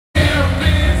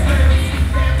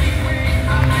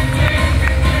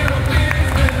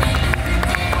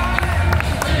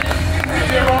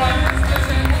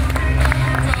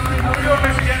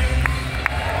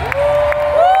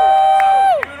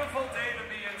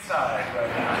side right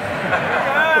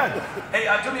now. Hey,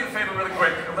 do me a favor really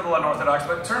quick, a little unorthodox,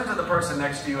 but turn to the person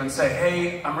next to you and say,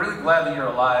 hey, I'm really glad that you're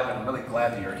alive and I'm really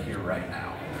glad that you're here right now.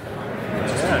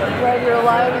 Glad you're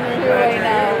alive and you're here right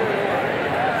now.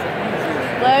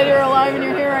 Glad you're alive and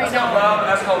you're here right now. That's called love and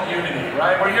that's called unity,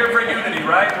 right? We're here for unity,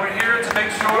 right? We're here to make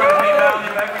sure that we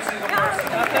value every single person.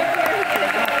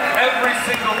 Every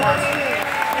single person.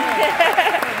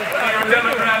 Whether you're a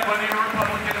Democrat, whether you're a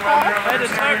Republican, whether you're a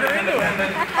Libertarian, independent,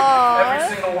 every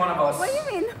single one of us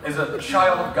is a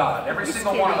child of God. Every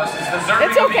single one of us is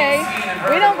deserving of being seen and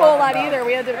heard. We don't go a lot either.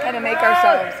 We had to kind of make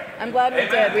ourselves. I'm glad we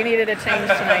did. We needed a change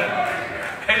tonight.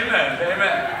 Amen.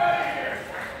 Amen.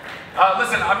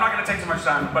 Listen, I'm not going to take too much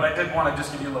time, but I did want to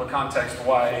just give you a little context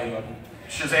why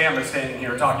Shazam is standing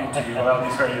here talking to you about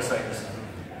these various things.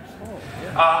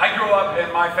 I grew up in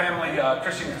my family,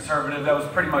 Christian conservative. That was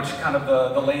pretty much kind of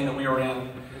the lane that we were in.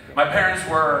 My parents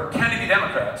were Kennedy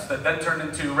Democrats that then turned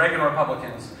into Reagan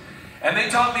Republicans. And they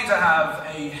taught me to have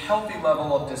a healthy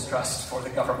level of distrust for the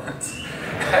government.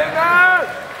 And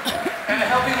a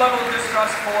healthy level of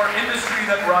distrust for industry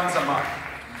that runs amok.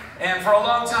 And for a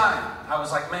long time, I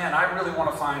was like, man, I really want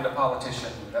to find a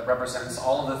politician that represents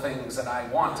all of the things that I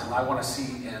want and I want to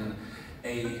see in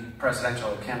a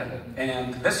presidential candidate.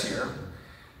 And this year,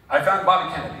 I found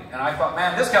Bobby Kennedy, and I thought,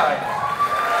 man, this guy,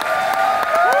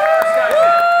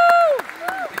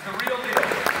 he's the real deal.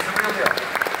 He's the real deal.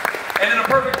 And in a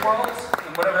perfect world,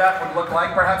 and whatever that would look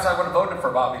like, perhaps I would have voted for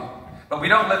Bobby. But we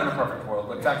don't live in a perfect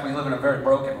world. In fact, we live in a very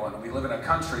broken one. We live in a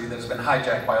country that has been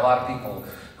hijacked by a lot of people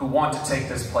who want to take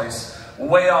this place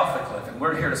way off the cliff. And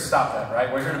we're here to stop that,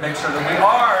 right? We're here to make sure that we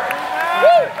are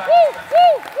going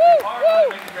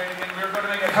to make it great again. We're going to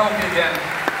make it healthy again.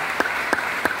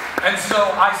 And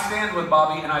so I stand with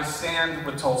Bobby, and I stand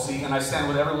with Tulsi, and I stand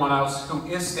with everyone else who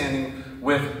is standing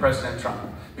with President Trump.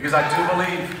 Because I do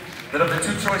believe that of the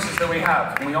two choices that we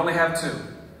have, and we only have two,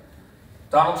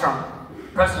 Donald Trump,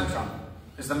 President Trump,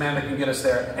 is the man that can get us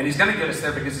there. And he's going to get us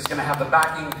there because he's going to have the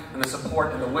backing and the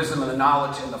support and the wisdom and the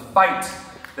knowledge and the fight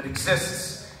that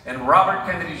exists in Robert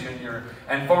Kennedy Jr.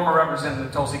 and former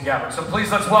Representative Tulsi Gabbard. So please,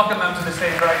 let's welcome them to the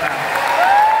stage right now.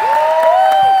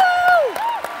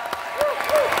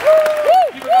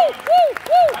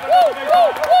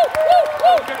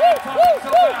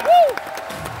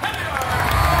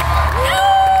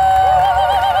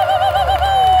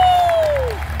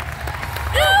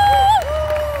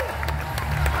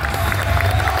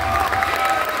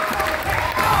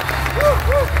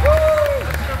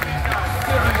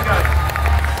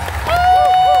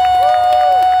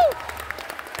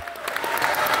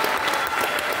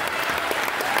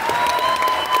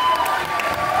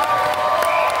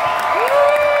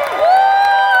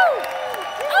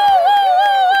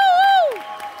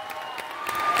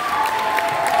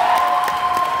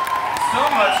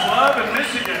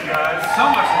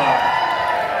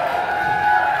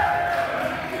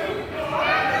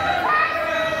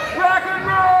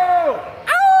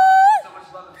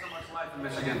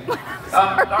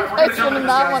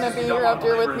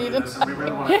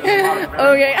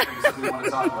 Okay.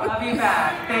 Love you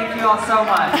back. Thank you all so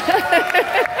much.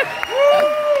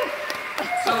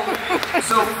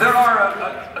 So there are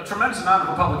a tremendous amount of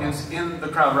Republicans in the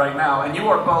crowd right now, and you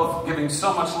are both giving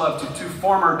so much love to two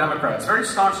former Democrats, very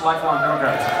staunch, lifelong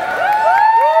Democrats,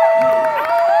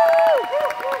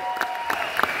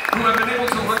 who have been able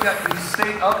to look at the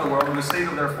state of the world and the state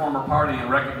of their former party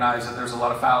and recognize that there's a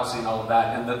lot of fallacy and all of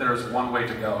that, and that there's one way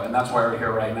to go, and that's why we're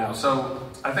here right now. So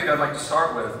I think I'd like to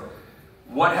start with,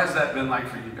 what has that been like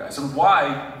for you guys? And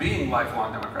why, being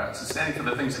lifelong Democrats and standing for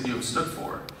the things that you have stood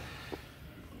for,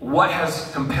 what has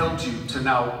compelled you to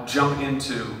now jump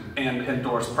into and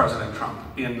endorse President Trump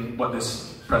in what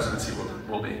this presidency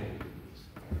will be?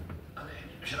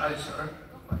 Should I start?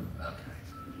 Okay.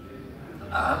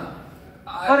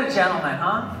 What a gentleman,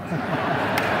 huh?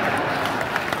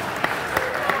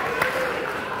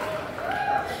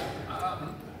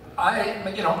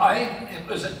 It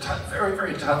was a very,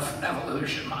 very tough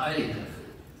evolution. My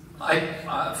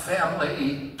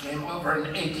family came over in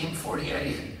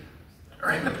 1848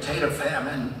 during the potato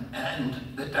famine, and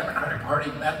the Democratic Party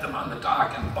met them on the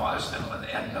dock in Boston when they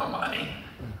had no money,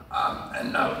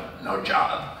 and no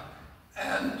job,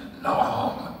 and no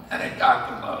home, and it got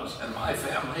them those. And my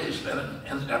family has been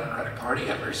in the Democratic Party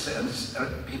ever since.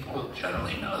 People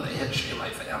generally know the history of my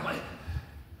family.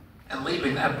 And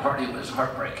leaving that party was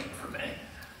heartbreaking for me.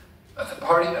 But the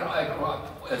party that I grew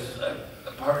up with, the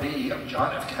party of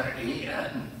John F. Kennedy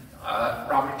and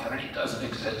Robert Kennedy, doesn't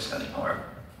exist anymore.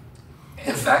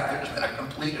 In fact, there's been a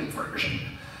complete inversion.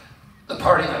 The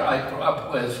party that I grew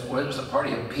up with was the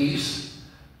party of peace,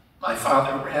 My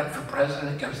father ran for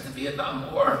president against the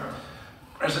Vietnam War.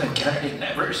 President Kennedy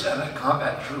never sent a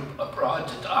combat troop abroad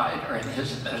to die during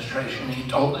his administration. He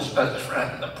told his best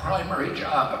friend the primary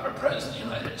job of a president of the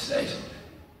United States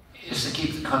is to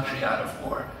keep the country out of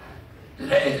war.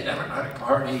 Today, the Democratic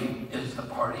Party is the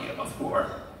party of war,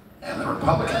 and the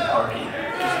Republican Party is the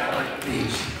party of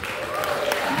peace.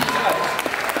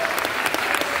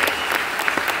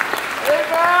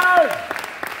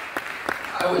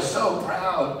 I was so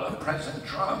proud of President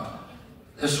Trump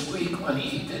this week when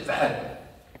he did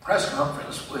that press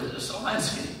conference with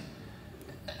Zelensky.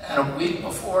 And a week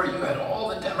before, you had all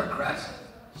the Democrats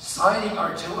signing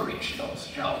artillery shells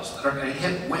that are going to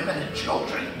hit women and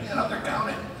children, they're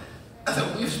counting. And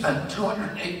that we've spent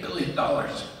 $208 billion.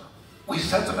 We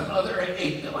sent them another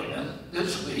 $8 billion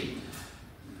this week.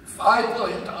 $5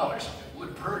 billion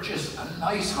would purchase a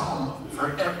nice home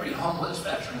for every homeless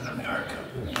veteran in America.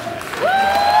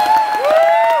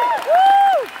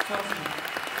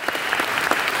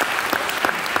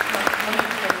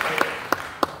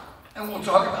 And we'll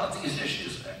talk about these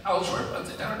issues elsewhere, but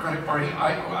the Democratic Party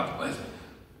I grew up with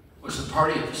was the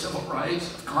party of civil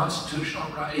rights, of constitutional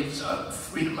rights, of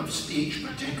freedom of speech,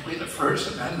 particularly the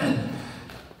First Amendment.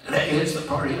 Today it's the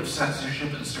party of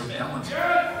censorship and surveillance.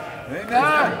 The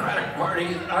Democratic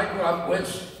Party that I grew up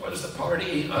with was the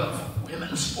party of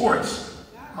women's sports.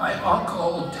 My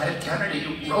uncle, Ted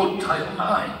Kennedy, wrote Title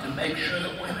IX to make sure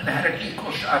that women had an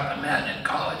equal shot to men in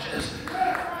colleges.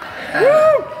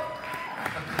 And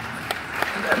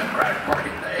the Democratic Party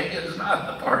today is not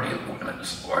the party of women's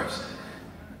sports.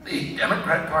 The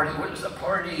Democratic Party was the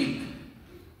party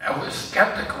that was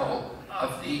skeptical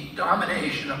of the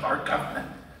domination of our government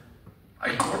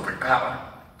by corporate power.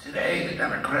 Today, the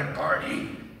Democratic Party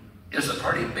is the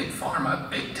party of big pharma,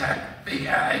 big tech, big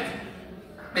ag,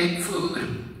 big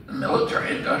food, the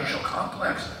military-industrial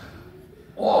complex,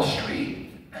 Wall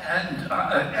Street, and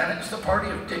it's the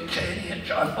party of Dick Cheney and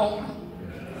John Bolton.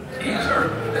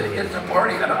 It's a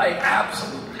party that I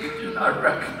absolutely do not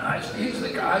recognize. These are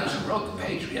the guys who wrote the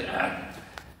Patriot Act.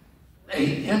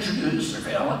 They introduced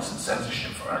surveillance and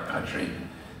censorship for our country.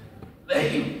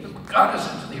 They got us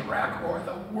into the Iraq War,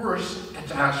 the worst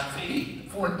catastrophe,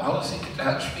 foreign policy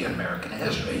catastrophe in American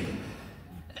history.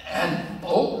 And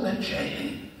Bolton and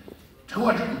Cheney,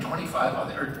 225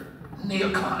 other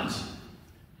neocons,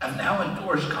 have now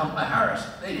endorsed Kamala Harris.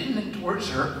 They didn't endorse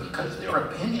her because their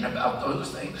opinion about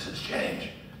those things has changed.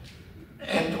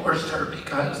 They endorsed her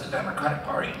because the Democratic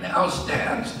Party now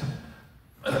stands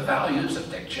for the values of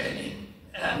Dick Cheney.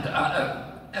 And that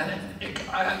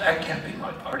can't be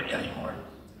my party anymore.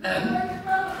 And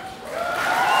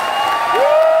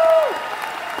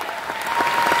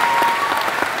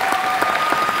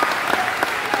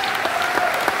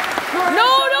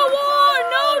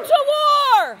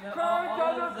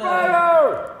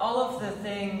all of the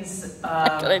things,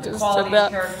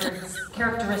 qualities,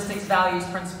 characteristics, values,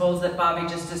 principles that Bobby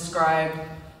just described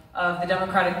of the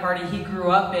Democratic Party he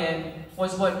grew up in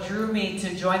was what drew me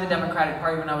to join the Democratic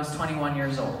Party when I was 21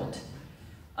 years old.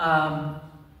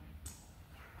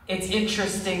 It's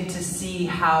interesting to see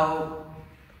how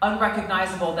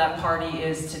unrecognizable that party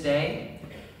is today,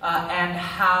 and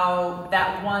how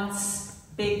that once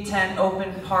Big Tent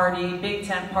open party, Big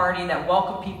Tent party that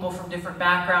welcomed people from different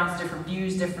backgrounds, different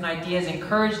views, different ideas,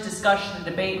 encouraged discussion and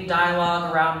debate and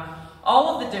dialogue around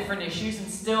all of the different issues, and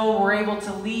still were able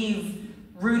to leave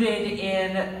rooted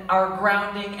in our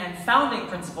grounding and founding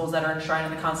principles that are enshrined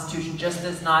in the Constitution, just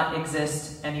does not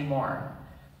exist anymore.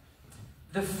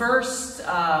 The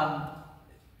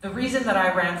reason that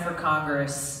I ran for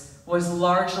Congress was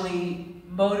largely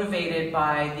motivated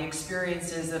by the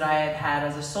experiences that I had had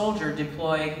as a soldier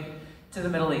deployed to the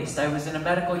Middle East. I was in a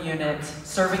medical unit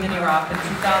serving in Iraq in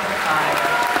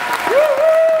 2005.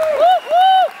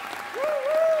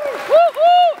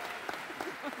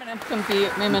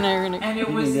 And it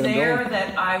was there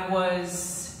that I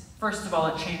was, first of all,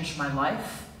 it changed my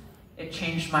life. It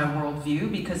changed my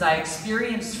worldview because I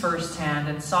experienced firsthand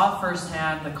and saw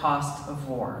firsthand the cost of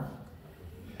war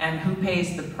and who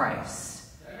pays the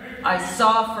price. I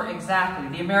saw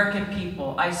the American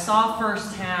people. I saw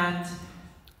firsthand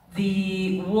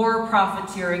the war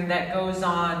profiteering that goes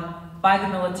on by the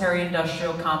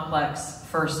military-industrial complex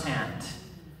firsthand.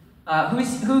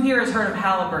 Who here has heard of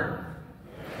Halliburton?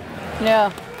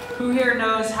 Yeah. Who here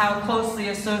knows how closely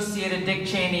associated Dick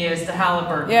Cheney is to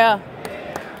Halliburton? Yeah.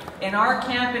 In our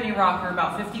camp in Iraq, we're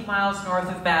about 50 miles north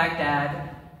of Baghdad.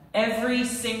 Every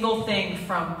single thing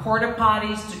from porta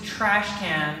potties to trash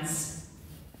cans,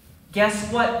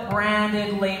 guess what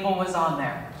branded label was on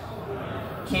there?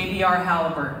 KBR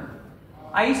Halliburton.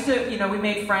 I used to, we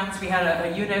made friends. We had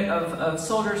a unit of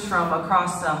soldiers from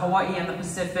across Hawaii and the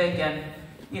Pacific, and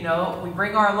we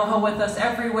bring our aloha with us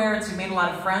everywhere, and so we made a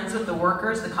lot of friends with the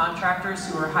workers, the contractors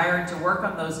who were hired to work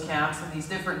on those camps and these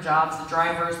different jobs, the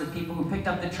drivers, the people who picked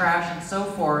up the trash, and so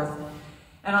forth.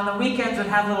 And on the weekends, we'd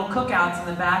have little cookouts in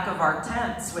the back of our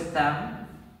tents with them.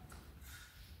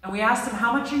 And we asked them,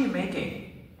 how much are you making?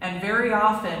 And very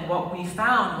often, what we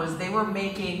found was they were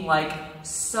making like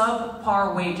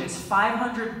subpar wages,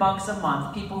 500 bucks a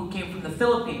month. People who came from the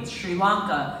Philippines, Sri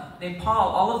Lanka, Nepal,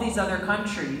 all of these other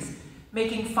countries,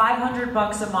 making 500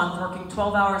 bucks a month, working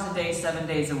 12 hours a day, 7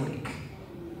 days a week.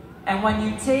 And when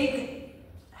you take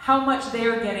how much they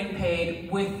are getting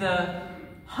paid with the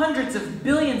hundreds of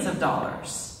billions of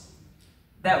dollars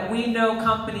that we know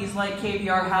companies like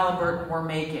KBR Halliburton were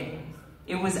making,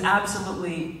 it was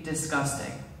absolutely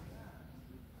disgusting.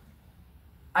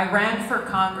 I ran for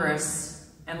Congress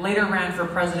and later ran for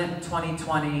president in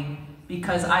 2020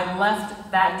 because I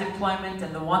left that deployment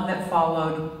and the one that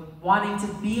followed wanting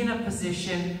to be in a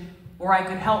position where I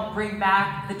could help bring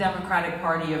back the Democratic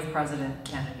Party of President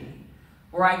Kennedy,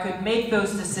 where I could make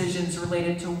those decisions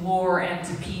related to war and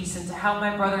to peace and to how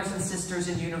my brothers and sisters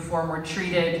in uniform were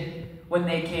treated when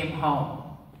they came home.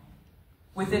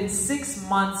 Within 6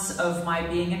 months of my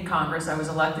being in Congress, I was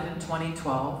elected in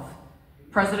 2012,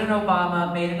 President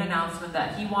Obama made an announcement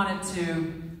that he wanted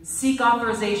to seek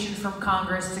authorization from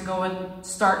Congress to go and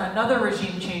start another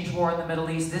regime change war in the Middle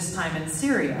East, this time in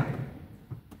Syria.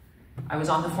 I was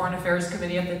on the Foreign Affairs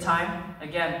Committee at the time.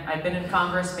 Again, I'd been in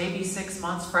Congress maybe 6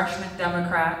 months, freshman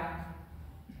Democrat.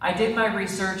 I did my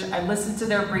research, I listened to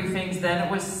their briefings. Then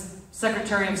it was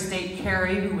Secretary of State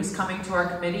Kerry who was coming to our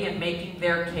committee and making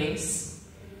their case.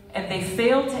 And they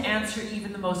failed to answer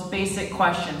even the most basic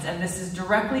questions. And this is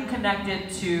directly connected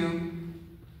to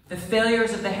the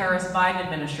failures of the Harris-Biden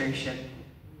administration.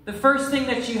 The first thing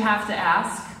that you have to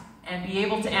ask and be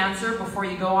able to answer before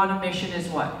you go on a mission is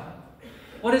what?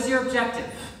 What is your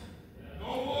objective?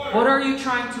 What are you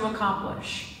trying to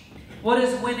accomplish? What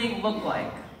does winning look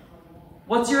like?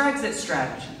 What's your exit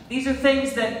strategy? These are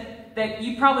things that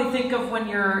you probably think of when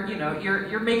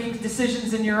you're making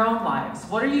decisions in your own lives.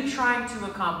 What are you trying to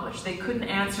accomplish? They couldn't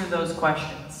answer those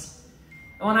questions.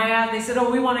 And when I asked, they said, oh,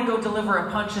 we want to go deliver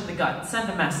a punch in the gut, send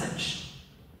a message.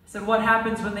 I said, what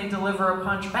happens when they deliver a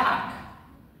punch back?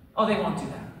 Oh, they won't do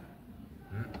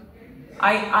that.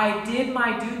 I did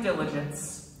my due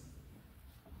diligence.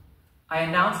 I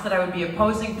announced that I would be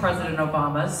opposing President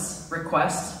Obama's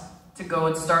request to go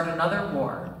and start another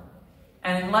war.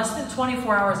 And in less than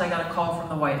 24 hours, I got a call from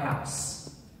the White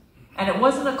House. And it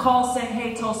wasn't a call saying,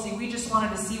 hey, Tulsi, we just wanted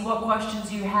to see what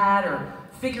questions you had or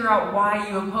figure out why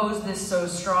you opposed this so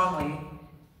strongly.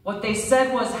 What they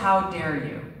said was, how dare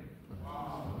you?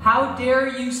 How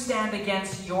dare you stand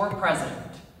against your president?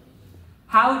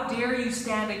 How dare you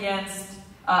stand against,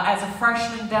 as a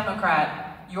freshman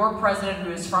Democrat, your president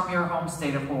who is from your home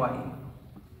state of Hawaii?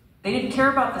 They didn't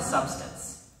care about the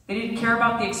substance. They didn't care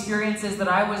about the experiences that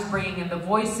I was bringing and the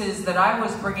voices that I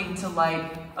was bringing to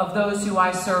light of those who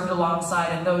I served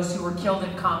alongside and those who were killed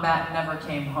in combat and never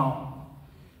came home.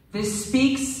 This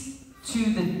speaks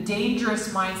to the dangerous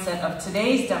mindset of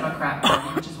today's Democrat Party,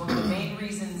 which is one of the main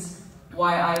reasons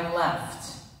why I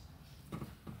left.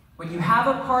 When you have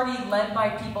a party led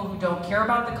by people who don't care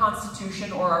about the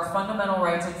Constitution or our fundamental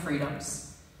rights and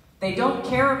freedoms, they don't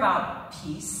care about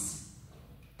peace,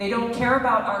 they don't care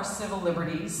about our civil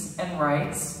liberties and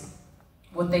rights.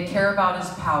 What they care about is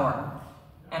power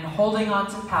and holding on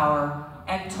to power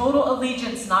and total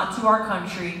allegiance not to our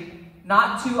country,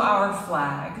 not to our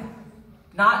flag,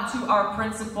 not to our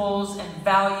principles and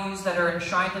values that are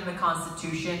enshrined in the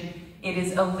Constitution. It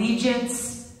is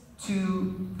allegiance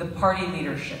to the party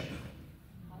leadership.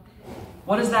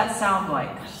 What does that sound like?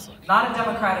 Not a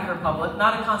democratic republic,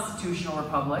 not a constitutional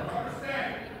republic.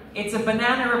 It's a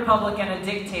banana republic and a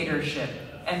dictatorship.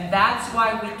 And that's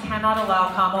why we cannot allow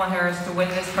Kamala Harris to win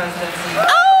this presidency.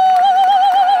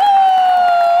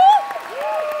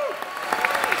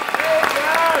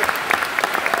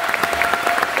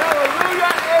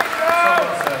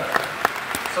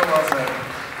 So well said.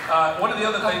 One of the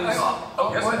other things...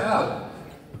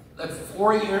 That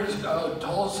 4 years ago,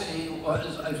 Tulsi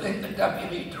was, I think, the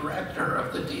deputy director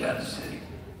of the DNC.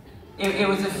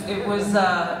 Here's the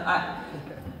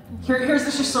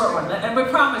short one, and we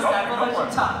promise that we'll let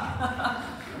you talk.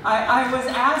 I was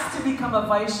asked to become a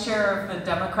vice chair of the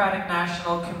Democratic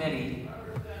National Committee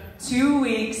 2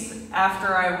 weeks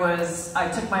after I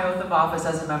took my oath of office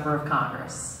as a member of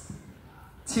Congress.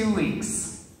 2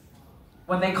 weeks.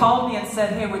 When they called me and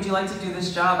said, hey, would you like to do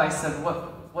this job? I said,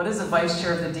 what is a vice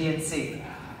chair of the DNC?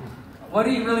 what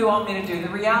do you really want me to do? The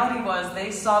reality was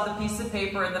they saw the piece of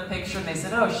paper in the picture and they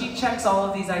said, oh, she checks all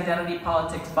of these identity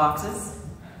politics boxes.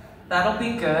 That'll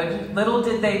be good. Little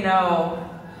did they know,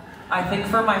 I think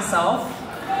for myself,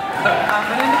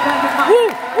 I'm an independent mind. Woo,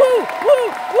 woo,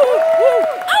 woo, woo, woo.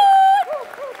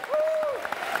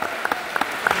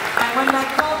 And when that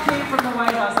call came from the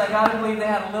White House, I gotta believe they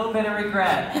had a little bit of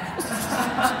regret.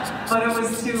 But it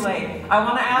was too late. I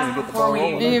want to ask before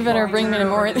we... You better bring me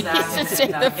more of these to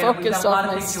take the focus off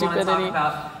my stupidity.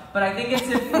 But I think it's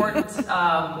important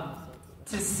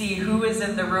to see who is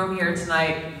in the room here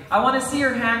tonight. I want to see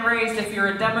your hand raised if you're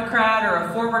a Democrat or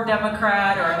a former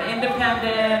Democrat or an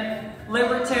independent,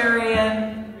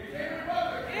 libertarian.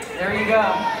 There you go.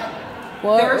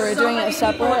 What, there are we're so doing many it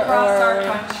separate people across or? our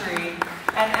country.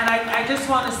 And I just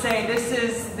want to say this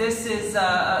is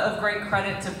of great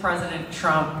credit to President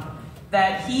Trump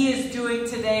that he is doing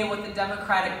today what the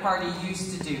Democratic Party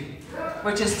used to do,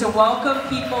 which is to welcome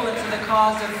people into the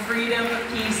cause of freedom,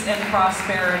 peace, and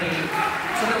prosperity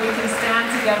so that we can stand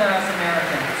together as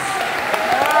Americans.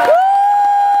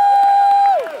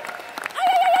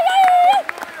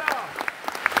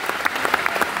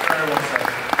 Very well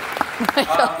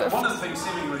said. One of the things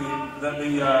seemingly that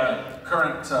the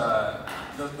current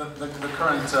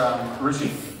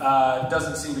regime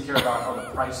doesn't seem to care about are the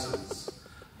prices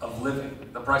of living,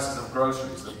 the prices of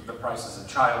groceries, the prices of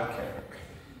childcare.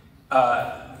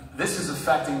 This is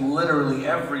affecting literally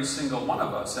every single one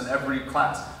of us in every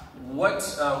class. What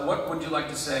would you like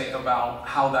to say about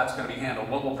how that's going to be handled?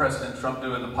 What will President Trump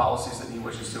do in the policies that he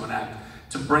wishes to enact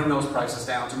to bring those prices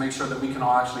down, to make sure that we can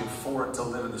all actually afford to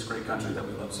live in this great country that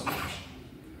we love so much?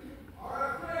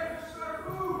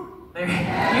 You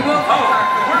will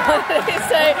What did he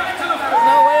say?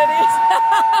 No, what did he say?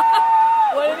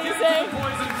 What did he say?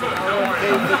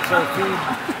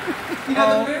 You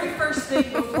know, the very first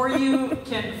thing before you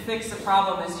can fix a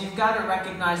problem is you've got to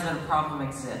recognize that a problem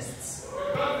exists.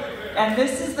 And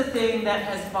this is the thing that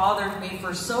has bothered me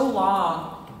for so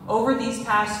long over these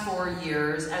past 4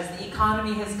 years as the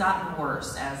economy has gotten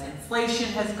worse, as inflation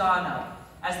has gone up,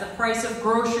 as the price of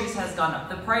groceries has gone up,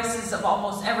 the prices of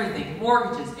almost everything,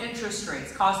 mortgages, interest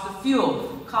rates, cost of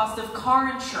fuel, cost of car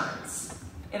insurance.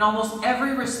 In almost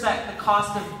every respect, the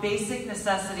cost of basic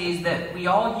necessities that we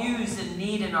all use and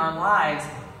need in our lives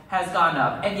has gone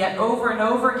up. And yet over and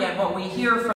over again, what we hear from